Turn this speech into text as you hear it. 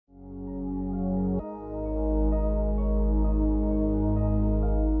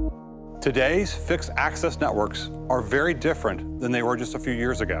Today's fixed access networks are very different than they were just a few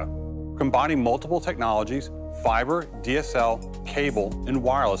years ago. Combining multiple technologies, fiber, DSL, cable, and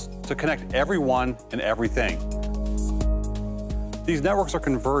wireless to connect everyone and everything. These networks are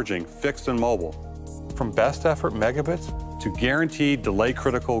converging fixed and mobile, from best effort megabits to guaranteed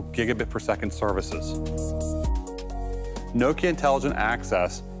delay-critical gigabit per second services. Nokia Intelligent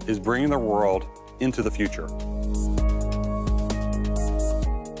Access is bringing the world into the future.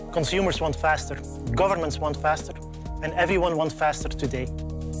 Consumers want faster, governments want faster, and everyone wants faster today.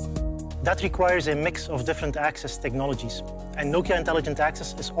 That requires a mix of different access technologies, and Nokia Intelligent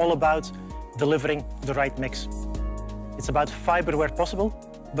Access is all about delivering the right mix. It's about fiber where possible,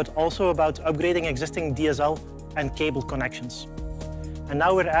 but also about upgrading existing DSL and cable connections. And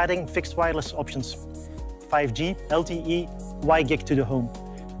now we're adding fixed wireless options, 5G, LTE, WiGig to the home.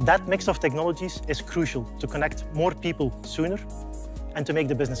 That mix of technologies is crucial to connect more people sooner and to make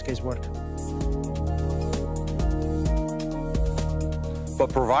the business case work.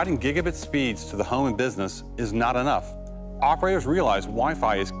 But providing gigabit speeds to the home and business is not enough. Operators realize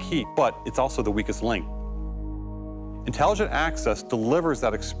Wi-Fi is key, but it's also the weakest link. Intelligent Access delivers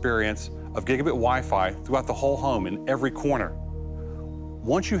that experience of gigabit Wi-Fi throughout the whole home in every corner.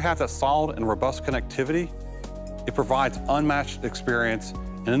 Once you have that solid and robust connectivity, it provides unmatched experience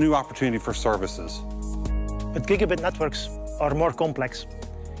and a new opportunity for services. But gigabit networks are more complex.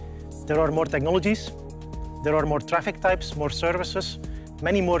 There are more technologies, there are more traffic types, more services,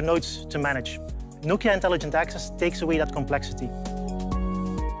 many more nodes to manage. Nokia Intelligent Access takes away that complexity.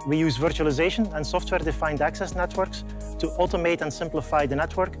 We use virtualization and software-defined access networks to automate and simplify the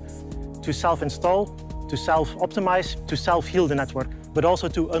network, to self-install, to self-optimize, to self-heal the network, but also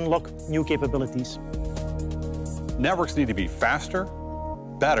to unlock new capabilities. Networks need to be faster,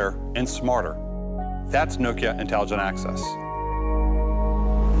 better, and smarter. That's Nokia Intelligent Access.